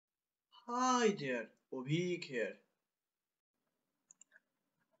Hi there, abhik here.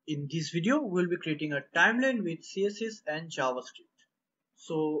 In this video, we'll be creating a timeline with CSS and JavaScript.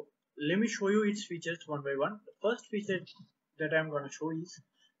 So let me show you its features one by one. The first feature that I'm going to show is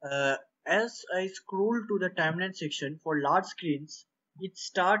uh, as I scroll to the timeline section for large screens, it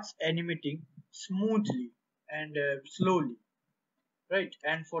starts animating smoothly and slowly, right?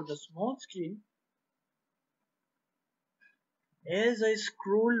 And for the small screen, as I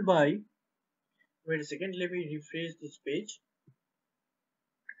scroll by, wait a second, let me rephrase this page.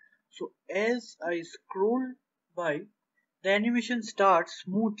 So as I scroll by, the animation starts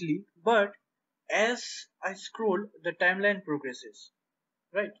smoothly, but as I scroll, the timeline progresses.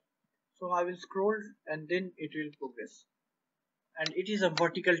 Right? So I will scroll and then it will progress. And it is a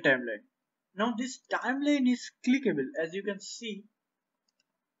vertical timeline. Now this timeline is clickable. As you can see,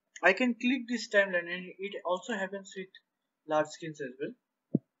 I can click this timeline and it also happens with large screens as well.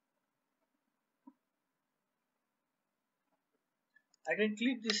 I can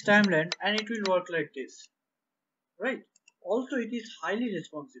click this timeline and it will work like this. Right? Also it is highly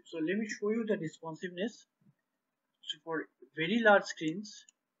responsive. So let me show you the responsiveness. So for very large screens,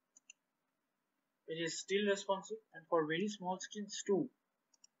 it is still responsive, and for very small screens too.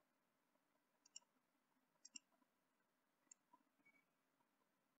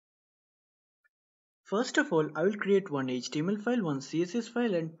 First of all, I will create one HTML file, one CSS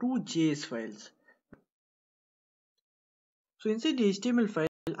file, and two JS files. So inside the HTML file,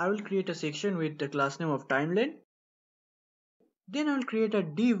 I will create a section with the class name of timeline. Then I will create a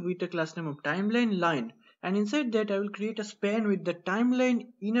div with the class name of timeline line, and inside that I will create a span with the timeline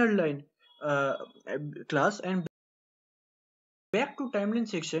inner line uh, class, and back to timeline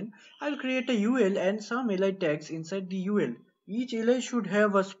section, I'll create a UL and some li tags inside the UL. Each li should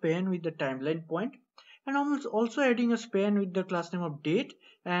have a span with the timeline point, and I'm also adding a span with the class name of date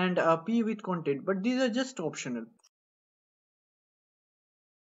and a p with content, but these are just optional.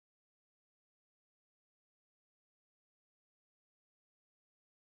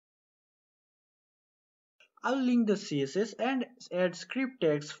 I'll link the CSS and add script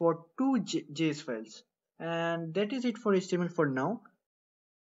tags for two JS files. And that is it for HTML for now.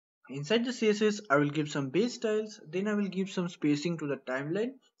 Inside the CSS, I will give some base styles, then I will give some spacing to the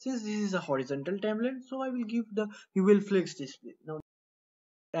timeline. Since this is a horizontal timeline, so I will give the UL flex display. Now,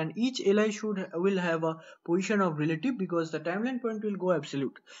 and each li will have a position of relative because the timeline point will go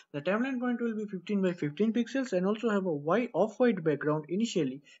absolute. The timeline point will be 15 by 15 pixels and also have a white off-white background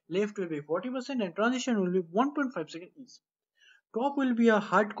initially. Left will be 40% and transition will be 1.5 seconds each. Top will be a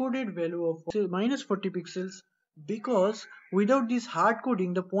hard-coded value of minus 40 pixels because without this hard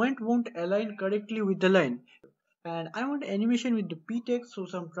coding the point won't align correctly with the line. And I want animation with the p text, so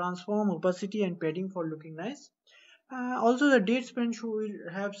some transform, opacity and padding for looking nice. Also the date span should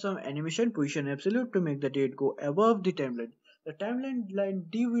have some animation position absolute to make the date go above the timeline. The timeline line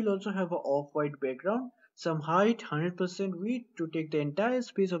D will also have a off-white background, some height 100% width to take the entire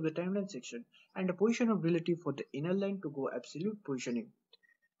space of the timeline section, and a position of relative for the inner line to go absolute positioning.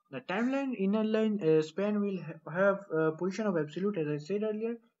 The timeline inner line span will have a position of absolute as I said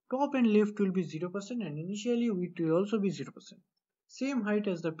earlier. Top and left will be 0% and initially width will also be 0%. Same height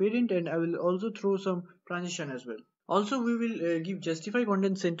as the parent, and I will also throw some transition as well. Also, we will give justify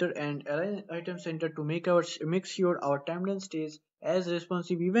content center and align item center to make sure our timeline stays as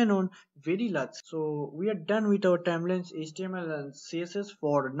responsive even on very large. So we are done with our timelines HTML and CSS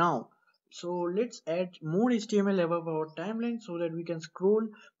for now. So let's add more HTML above our timeline so that we can scroll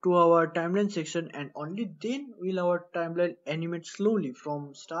to our timeline section and only then will our timeline animate slowly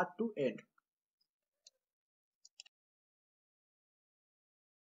from start to end.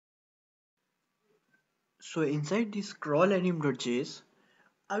 So inside this scrollanim.js,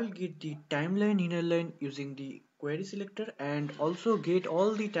 I will get the timeline inner line using the query selector and also get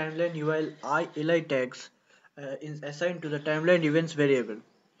all the timeline li tags assigned to the timeline events variable.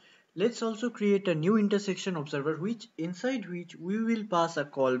 Let's also create a new intersection observer inside which we will pass a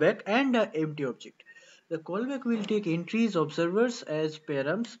callback and an empty object. The callback will take entries observers as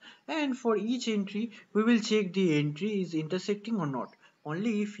params, and for each entry we will check the entry is intersecting or not.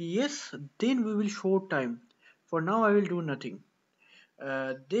 Only if yes, then we will show time. For now I will do nothing.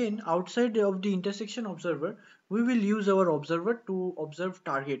 Then outside of the intersection observer, we will use our observer to observe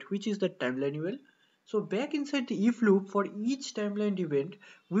target, which is the timeline UL. So back inside the if loop for each timeline event,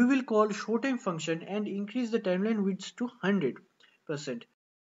 we will call showtime function and increase the timeline width to 100%.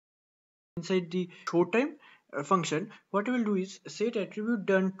 Inside the showtime function, what we will do is set attribute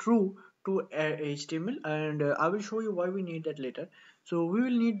done true to HTML, and I will show you why we need that later. So we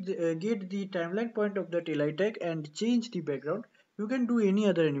will need get the timeline point of the li tag and change the background. You can do any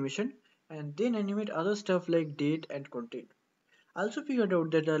other animation. and then animate other stuff like date and content. I also figured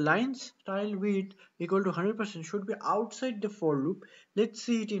out that the line style width equal to 100% should be outside the for loop. Let's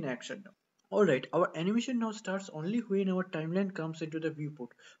see it in action. Alright, our animation now starts only when our timeline comes into the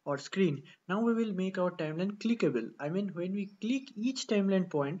viewport or screen. Now we will make our timeline clickable. I mean, when we click each timeline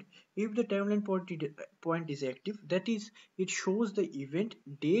point, if the point is active, that is, it shows the event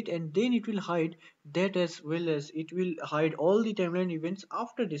date, and then it will hide that, as well as it will hide all the timeline events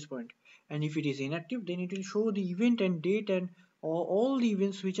after this point. And if it is inactive, then it will show the event and date and all the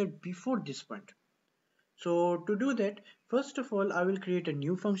events which are before this point. So to do that, first of all, I will create a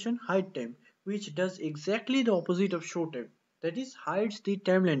new function, hide time, which does exactly the opposite of show time. That is, hides the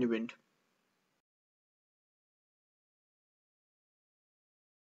timeline event.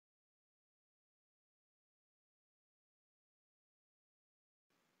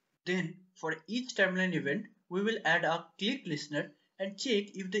 Then, for each timeline event, we will add a click listener and check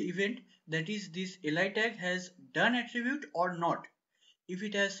if the event, that is this li tag, has done attribute or not. If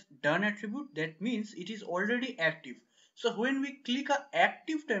it has done attribute, that means it is already active. So when we click a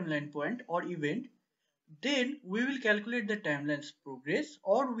active timeline point or event, then we will calculate the timeline's progress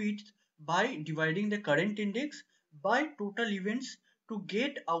or width by dividing the current index by total events to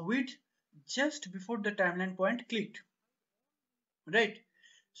get a width just before the timeline point clicked. Right?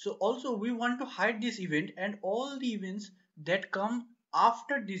 So also we want to hide this event and all the events that come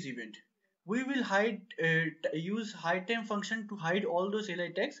after this event. We will use hide time function to hide all those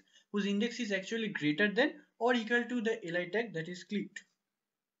li tags whose index is actually greater than or equal to the li tag that is clicked.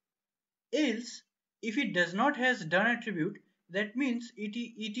 Else, if it does not has done attribute, that means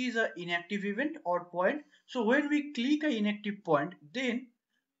it is an inactive event or point. So when we click an inactive point, then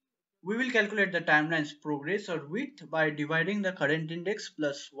we will calculate the timeline's progress or width by dividing the current index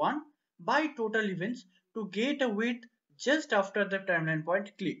plus 1 by total events to get a width just after the timeline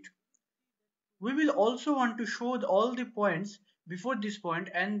point clicked. We will also want to show all the points before this point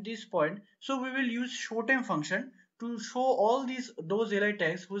and this point, so we will use showtime function to show all those li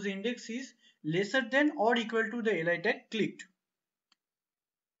tags whose index is lesser than or equal to the li tag clicked.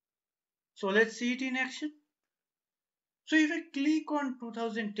 So let's see it in action. So if I click on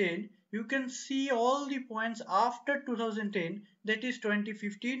 2010, you can see all the points after 2010, that is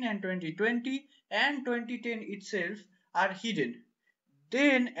 2015 and 2020 and 2010 itself, are hidden.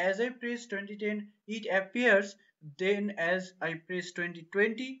 Then as I press 2010, it appears. Then as I press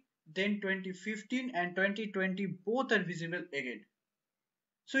 2020, then 2015 and 2020 both are visible again.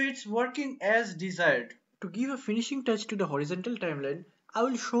 So it's working as desired. To give a finishing touch to the horizontal timeline, I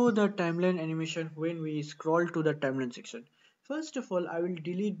will show the timeline animation when we scroll to the timeline section. First of all, I will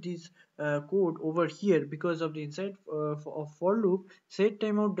delete this code over here because of the inside of for loop set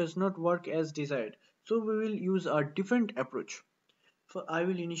timeout does not work as desired. So we will use a different approach. For I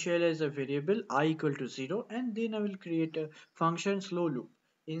will initialize a variable I equal to 0, and then I will create a function slow loop.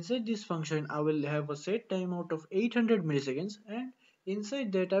 Inside this function I will have a set timeout of 800 milliseconds, and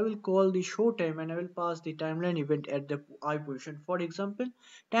inside that I will call the show time and I will pass the timeline event at the I position. For example,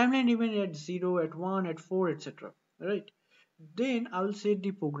 timeline event at 0, at 1, at 4, etc. Right? Then I will set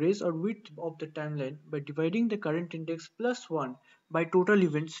the progress or width of the timeline by dividing the current index plus 1 by total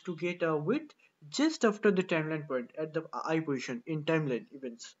events to get a width just after the timeline point at the I position in timeline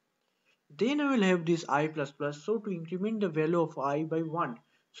events. Then I will have this I plus plus, so to increment the value of I by 1.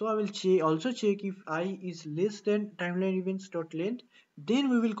 So I will also check if I is less than timeline events dot length.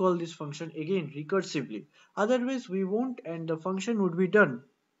 Then we will call this function again recursively. Otherwise we won't, and the function would be done.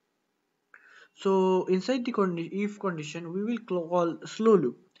 So inside the if condition, we will call slow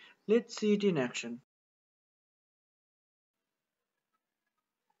loop. Let's see it in action.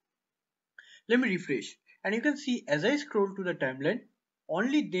 Let me refresh. And you can see as I scroll to the timeline,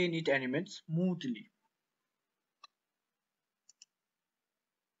 only then it animates smoothly.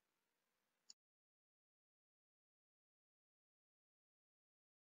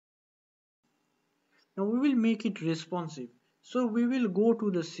 Now we will make it responsive. So we will go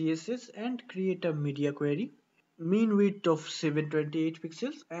to the CSS and create a media query. Mean width of 728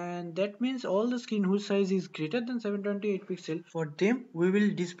 pixels, and that means all the screen whose size is greater than 728 pixels, for them we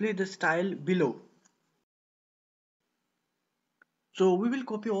will display the style below. So we will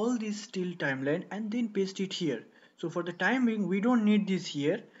copy all this till timeline and then paste it here. So for the time being, we don't need this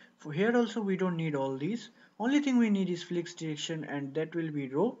here. For here also we don't need all these. Only thing we need is flex direction, and that will be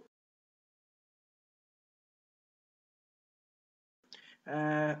row.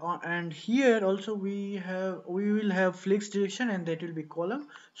 And here also we will have flex direction, and that will be column.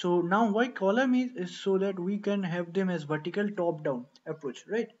 So now why column is so that we can have them as vertical top down approach,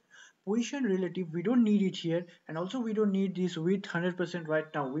 right? position relative, we don't need it here, and also we don't need this width 100% right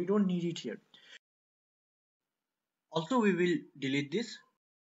now, we don't need it here. Also we will delete this.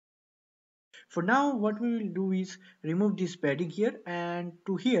 For now what we will do is remove this padding here and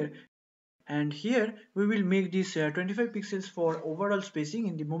to here, and here we will make this 25 pixels for overall spacing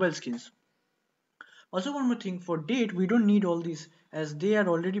in the mobile screens. Also one more thing, for date we don't need all these as they are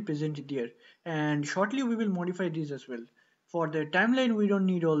already present there, and shortly we will modify these as well. For the timeline we don't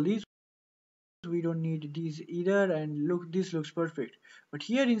need all these, we don't need these either, and look, this looks perfect. But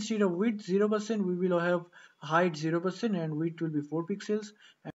here instead of width 0% we will have height 0% and width will be 4 pixels,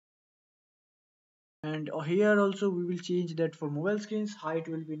 and here also we will change that for mobile screens height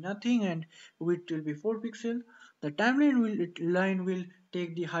will be nothing and width will be 4 pixel. The line will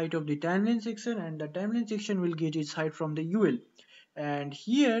take the height of the timeline section, and the timeline section will get its height from the UL. And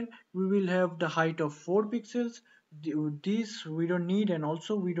here we will have the height of 4 pixels. This we don't need, and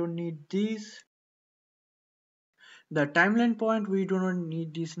also we don't need this. The timeline point we do not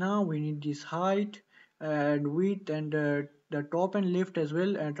need this now, we need this height and width, and the top and left as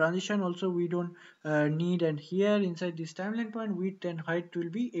well, and transition also we don't need, and here inside this timeline point width and height will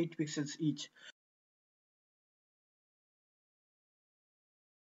be 8 pixels each.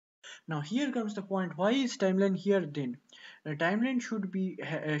 Now here comes the point, why is timeline here then? The timeline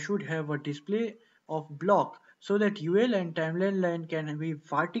should have a display of block so that UL and timeline line can be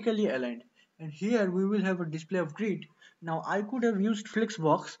vertically aligned. And here we will have a display of grid. Now I could have used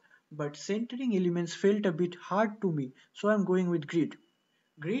flexbox, but centering elements felt a bit hard to me, so I'm going with grid.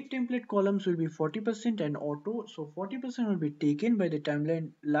 Grid template columns will be 40% and auto, so 40% will be taken by the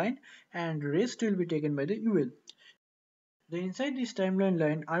timeline line and rest will be taken by the UL. Then inside this timeline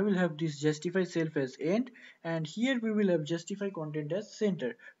line, I will have this justify self as end, and here we will have justify content as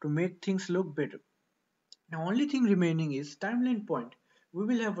center to make things look better. Now only thing remaining is timeline point. We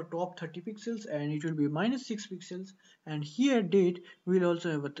will have a top 30 pixels and it will be minus 6 pixels, and here date we will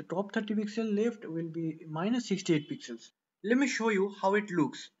also have the top 30 pixel, left will be minus 68 pixels. Let me show you how it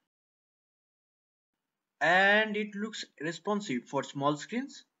looks. And it looks responsive for small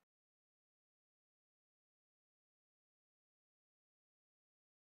screens.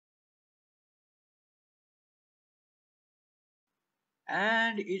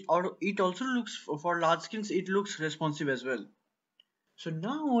 And it also looks for large screens, it looks responsive as well. So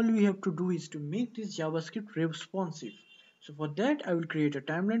now all we have to do is to make this JavaScript responsive. So for that I will create a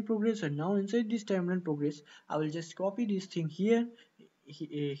timeline progress, and now inside this timeline progress I will just copy this thing here.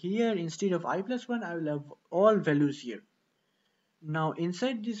 Here instead of I+1 I will have all values here. Now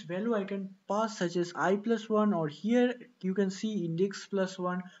inside this value I can pass such as I+1, or here you can see index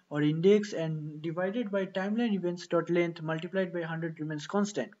 +1 or index, and divided by timeline events dot length multiplied by 100 remains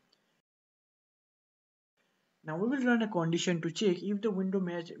constant. Now we will run a condition to check if the window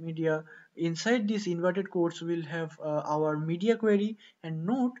match media. Inside this inverted quotes will have our media query, and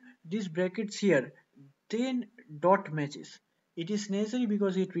note these brackets here, then dot matches. It is necessary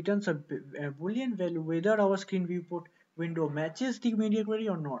because it returns a boolean value whether our screen viewport window matches the media query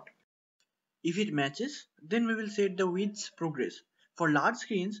or not. If it matches, then we will set the width's progress. For large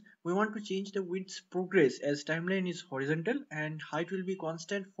screens, we want to change the width's progress as timeline is horizontal and height will be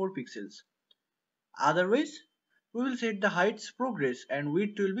constant 4 pixels. Otherwise, we will set the height's progress and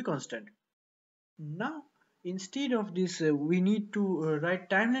width will be constant. Now, instead of this, we need to write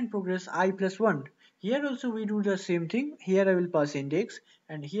timeline progress I+1. Here also we do the same thing. Here I will pass index,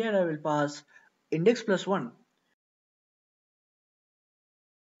 and here I will pass index +1.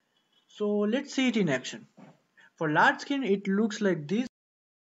 So let's see it in action. For large screen it looks like this,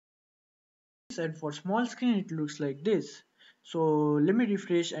 and for small screen it looks like this. So let me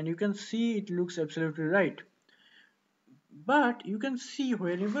refresh, and you can see it looks absolutely right. But you can see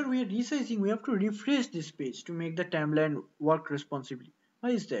whenever we are resizing, we have to refresh this page to make the timeline work responsibly. Why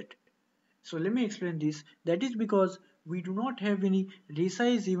is that? So let me explain this. That is because we do not have any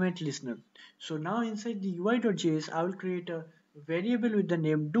resize event listener. So now inside the UI.js, I will create a variable with the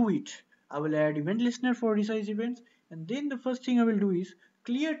name doIt. I will add event listener for resize events, and then the first thing I will do is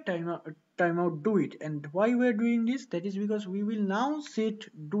clear timeout doIt. And why we are doing this? That is because we will now set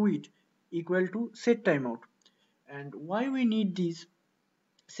doIt equal to set timeout. And why we need these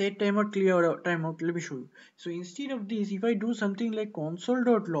set timeout, clear timeout, let me show you. So instead of this, if I do something like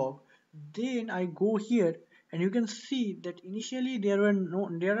console.log, then I go here, and you can see that initially there are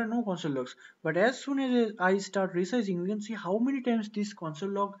no console logs, but as soon as I start resizing, you can see how many times this console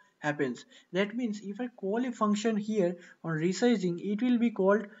log happens. That means if I call a function here on resizing, it will be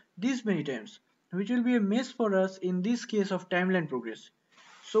called this many times, which will be a mess for us in this case of timeline progress.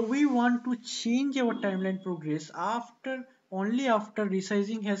 So we want to change our timeline progress after only after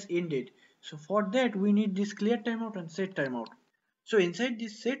resizing has ended. So for that we need this clear timeout and set timeout. So inside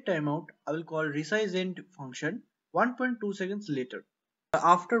this set timeout, I will call resize end function 1.2 seconds later.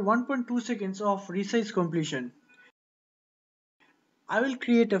 After 1.2 seconds of resize completion, I will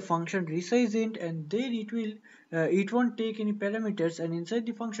create a function resizeInt, and then it won't take any parameters, and inside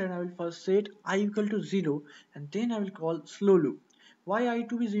the function I will first set I equal to 0, and then I will call slow loop. Why I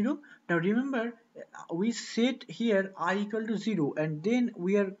to be 0? Now remember, we set here I equal to 0, and then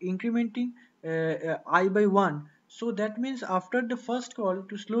we are incrementing I by 1. So that means after the first call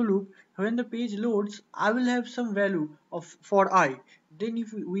to slow loop, when the page loads, I will have some value of for I. Then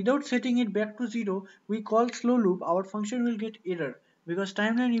if without setting it back to 0, we call slow loop, our function will get error because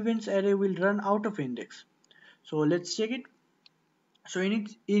timeline events array will run out of index. So let's check it. So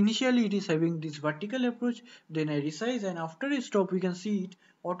initially it is having this vertical approach, then I resize, and after a stop we can see it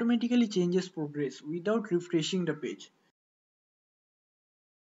automatically changes progress without refreshing the page.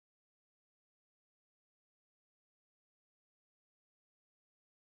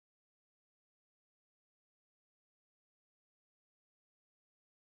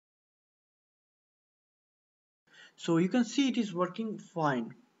 So you can see it is working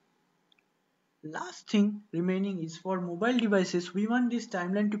fine. Last thing remaining is for mobile devices, we want this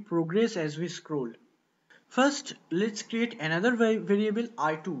timeline to progress as we scroll. First, let's create another variable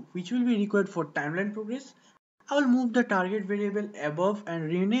I2 which will be required for timeline progress. I will move the target variable above and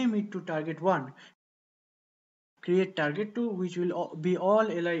rename it to target1. Create target2 which will be all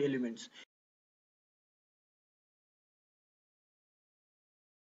li elements.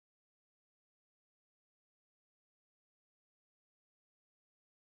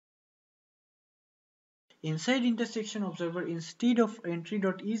 Inside intersection observer, instead of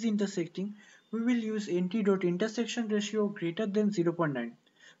entry.isIntersecting, we will use entry.intersection ratio greater than 0.9,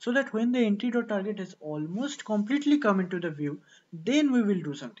 so that when the entry.target has almost completely come into the view, then we will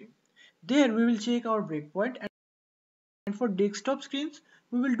do something. There we will check our breakpoint, and for desktop screens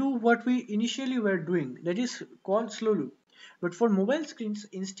we will do what we initially were doing, that is called slow loop. But for mobile screens,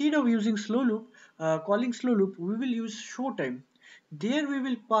 instead of using calling slow loop, we will use show time. There we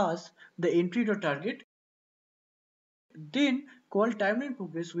will pass the entry.target, then call timeline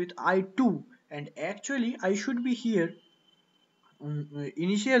progress with I2, and actually I should be here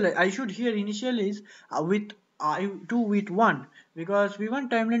initial I should here initialize with I2 with 1, because we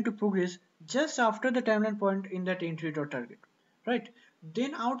want timeline to progress just after the timeline point in that entry dot target, right?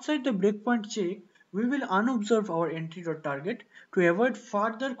 Then outside the breakpoint check, we will unobserve our entry dot target to avoid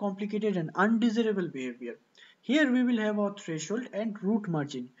further complicated and undesirable behavior. Here we will have our threshold and root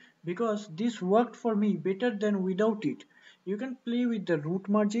margin, because this worked for me better than without it. You can play with the root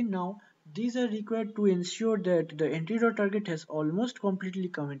margin now. These are required to ensure that the entry target has almost completely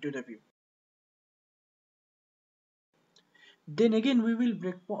come into the view. Then again we will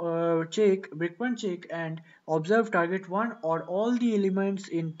breakpoint check and observe target 1 or all the elements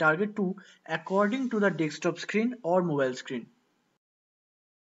in target 2 according to the desktop screen or mobile screen.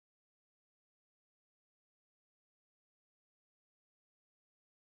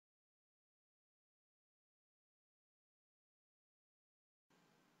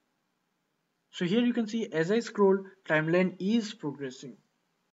 So here you can see as I scroll, timeline is progressing.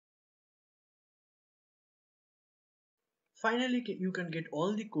 Finally, you can get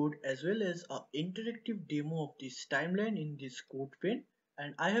all the code as well as an interactive demo of this timeline in this code pen,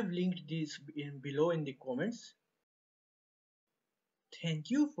 and I have linked this in below in the comments. Thank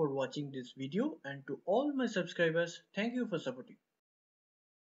you for watching this video, and to all my subscribers, thank you for supporting.